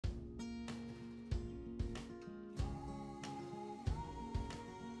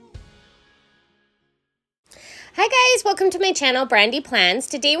Hi guys, welcome to my channel, Brandy Plans.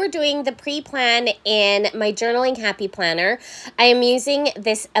 Today we're doing the pre-plan in my Journaling Happy Planner. I am using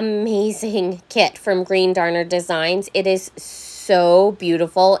this amazing kit from Green Darner Designs. It is so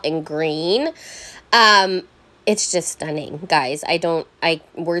beautiful and green. It's just stunning, guys.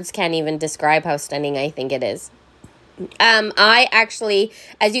 Words can't even describe how stunning I think it is. I actually,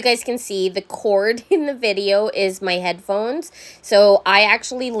 as you guys can see, the cord in the video is my headphones. So I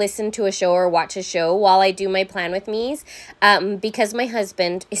actually listen to a show or watch a show while I do my plan with me's. Because my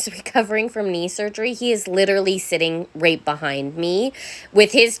husband is recovering from knee surgery, he is literally sitting right behind me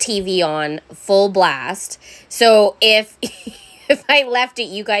with his TV on full blast. So if I left it,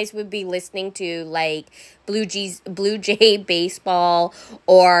 you guys would be listening to like Blue Jay baseball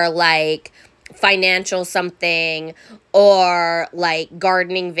or like financial something or like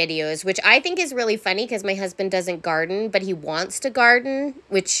gardening videos, which I think is really funny because my husband doesn't garden, but he wants to garden,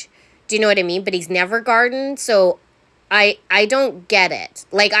 which, do you know what I mean? But he's never gardened, so I don't get it.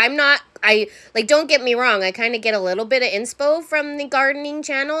 Like, don't get me wrong, I kind of get a little bit of inspo from the gardening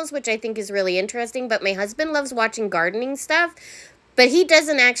channels, which I think is really interesting, but my husband loves watching gardening stuff, but he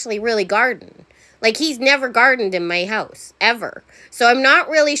doesn't actually really garden. Like, he's never gardened in my house, ever. So I'm not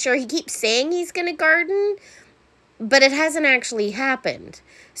really sure. He keeps saying he's going to garden, but it hasn't actually happened.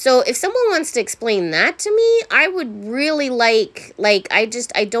 So if someone wants to explain that to me, I would really like, I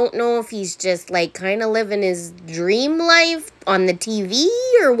don't know if he's just, like, kind of living his dream life on the TV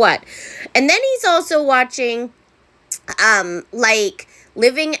or what. And then he's also watching, like,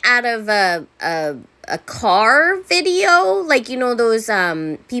 living out of a car video, like, you know, those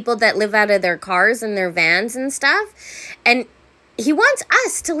people that live out of their cars and their vans and stuff, and he wants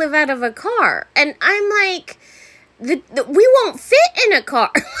us to live out of a car, and I'm like, we won't fit in a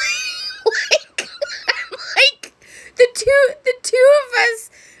car. like the two of us,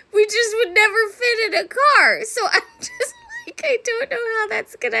 we just would never fit in a car. So I'm just like, I don't know how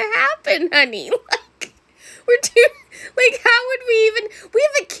that's gonna happen, honey. Like, we're too, like, how would we even, we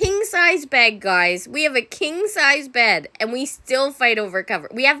have a king-size bed, guys. We have a king-size bed, and we still fight over cover.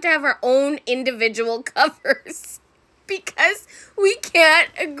 We have to have our own individual covers because we can't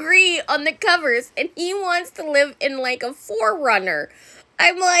agree on the covers, and he wants to live in, like, a 4Runner.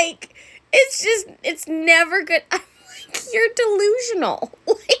 I'm like, it's never good. I'm like, you're delusional.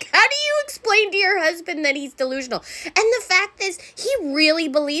 Like, how do you explain to your husband that he's delusional? And the fact is, he really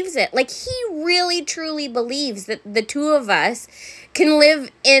believes it. Like, he really, truly believes that the two of us can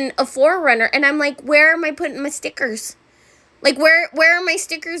live in a 4Runner. And I'm like, where am I putting my stickers? Like, where are my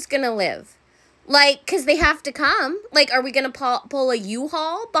stickers gonna live? Like, because they have to come. Like, are we gonna pull a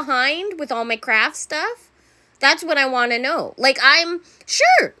U-Haul behind with all my craft stuff? That's what I want to know. Like, I'm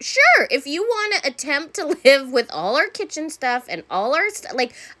sure, if you want to attempt to live with all our kitchen stuff and all our stuff,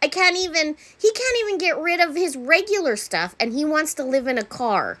 like, he can't even get rid of his regular stuff, and he wants to live in a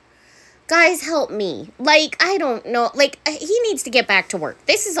car. Guys, help me. Like, I don't know. Like, he needs to get back to work.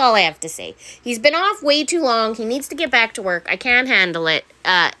 This is all I have to say. He's been off way too long. He needs to get back to work. I can't handle it.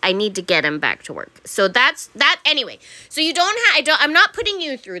 I need to get him back to work. So that's that. Anyway, so I'm not putting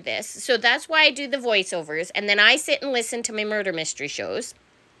you through this. So that's why I do the voiceovers. And then I sit and listen to my murder mystery shows.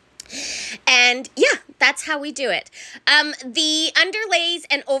 And yeah, that's how we do it. The underlays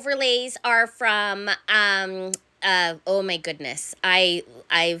and overlays are from, oh my goodness. I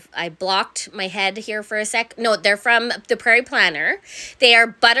blocked my head here for a sec. No, they're from the Prairie Planner. They are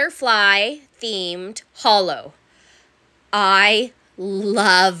butterfly themed hollow. I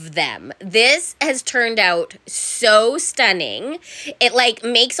love them. This has turned out so stunning. It like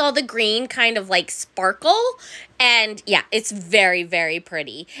makes all the green kind of like sparkle, and yeah, it's very, very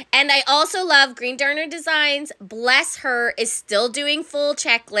pretty. And I also love Green Darner Designs. Bless her, is still doing full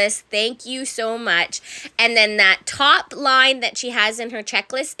checklist. Thank you so much. And then that top line that she has in her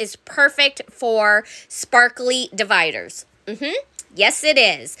checklist is perfect for sparkly dividers. Yes, it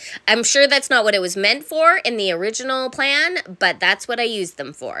is. I'm sure that's not what it was meant for in the original plan, but that's what I used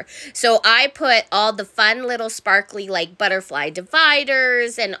them for. So I put all the fun little sparkly like butterfly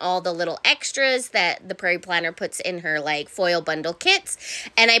dividers and all the little extras that the Prairie Planner puts in her like foil bundle kits,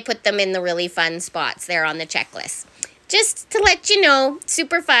 and I put them in the really fun spots there on the checklist. Just to let you know,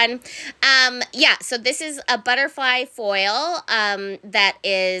 super fun. Yeah, so this is a butterfly foil that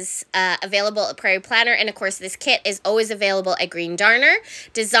is available at Prairie Planner. And, of course, this kit is always available at Green Darner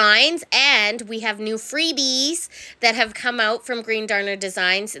Designs. And we have new freebies that have come out from Green Darner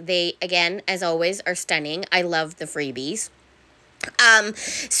Designs. They, again, as always, are stunning. I love the freebies.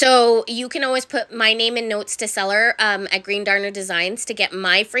 So you can always put my name in notes to seller at Green Darner Designs to get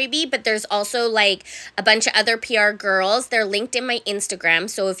my freebie, but there's also like a bunch of other PR girls. They're linked in my Instagram.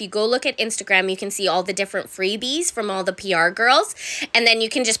 So if you go look at Instagram, you can see all the different freebies from all the PR girls, and then you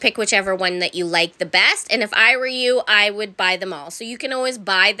can just pick whichever one that you like the best. And if I were you, I would buy them all. So you can always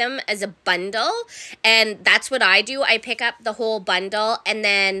buy them as a bundle, and that's what I do. I pick up the whole bundle, and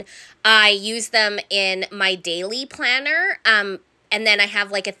then I use them in my daily planner. And then I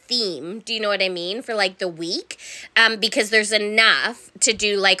have like a theme, do you know what I mean, for like the week, because there's enough to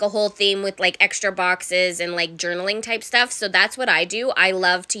do like a whole theme with like extra boxes and like journaling type stuff. So that's what I do. I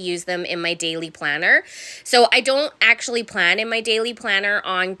love to use them in my daily planner. So I don't actually plan in my daily planner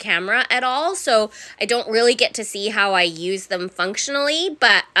on camera at all. So I don't really get to see how I use them functionally,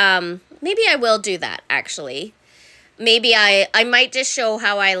 but maybe I will do that actually. Maybe I might just show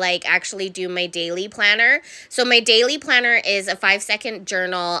how I like actually do my daily planner. So my daily planner is a 5-second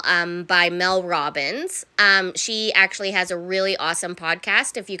journal by Mel Robbins. She actually has a really awesome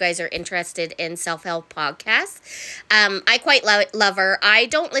podcast if you guys are interested in self-help podcasts. I quite love her. I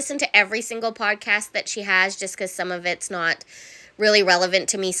don't listen to every single podcast that she has just because some of it's not really relevant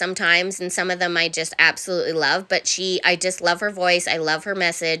to me sometimes, and some of them I just absolutely love, but I just love her voice. I love her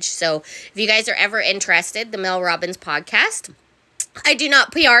message. So if you guys are ever interested, the Mel Robbins podcast. I do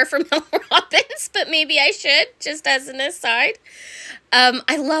not PR for Mel Robbins, but maybe I should, just as an aside.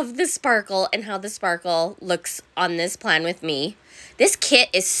 I love the sparkle and how the sparkle looks on this plan with me. This kit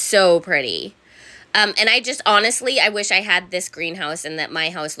is so pretty. And I just, honestly, I wish I had this greenhouse and that my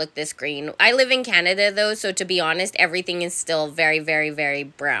house looked this green. I live in Canada, though, so to be honest, everything is still very, very, very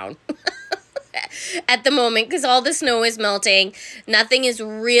brown at the moment because all the snow is melting. Nothing is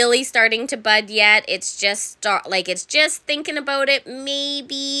really starting to bud yet. It's just, it's just thinking about it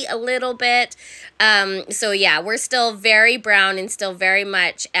maybe a little bit. So, yeah, we're still very brown and still very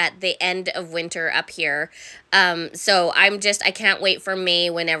much at the end of winter up here. So I can't wait for May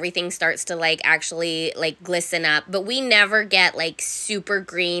when everything starts to like actually like glisten up, but we never get like super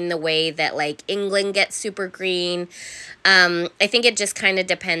green the way that like England gets super green. I think it just kind of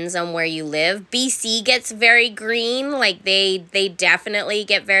depends on where you live. BC gets very green, like they definitely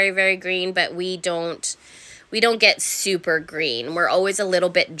get very, very green, but we don't get super green. We're always a little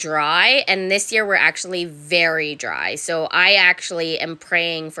bit dry, and this year we're actually very dry. So I actually am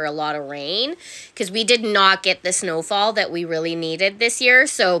praying for a lot of rain because we did not get the snowfall that we really needed this year.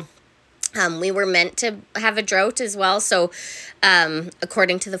 So we were meant to have a drought as well. So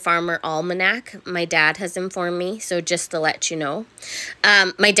according to the Farmer Almanac, my dad has informed me. So just to let you know,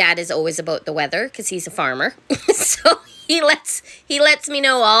 my dad is always about the weather because he's a farmer. So he lets me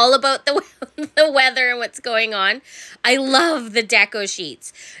know all about the weather and what's going on. I love the deco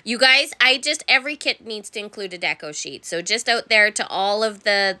sheets. You guys, every kit needs to include a deco sheet. So just out there to all of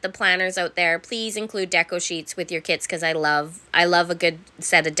the planners out there, please include deco sheets with your kits because I love a good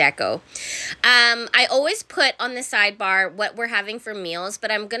set of deco. I always put on the sidebar what we're having for meals,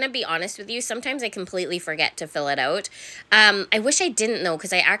 but I'm going to be honest with you. Sometimes I completely forget to fill it out. I wish I didn't though,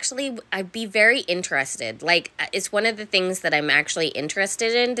 because I'd be very interested. Like, it's one of the things that I'm actually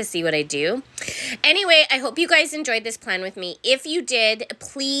interested in to see what I do. Anyway, I hope you guys enjoyed this plan with me. If you did,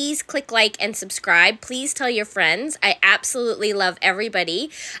 please click like and subscribe. Please tell your friends. I absolutely love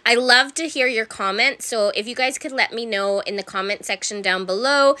everybody. I love to hear your comments. So if you guys could let me know in the comment section down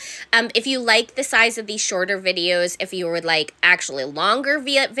below, if you like the size of these shorter videos, if you would like actually longer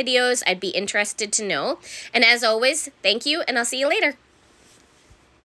videos, I'd be interested to know. And as always, thank you, and I'll see you later.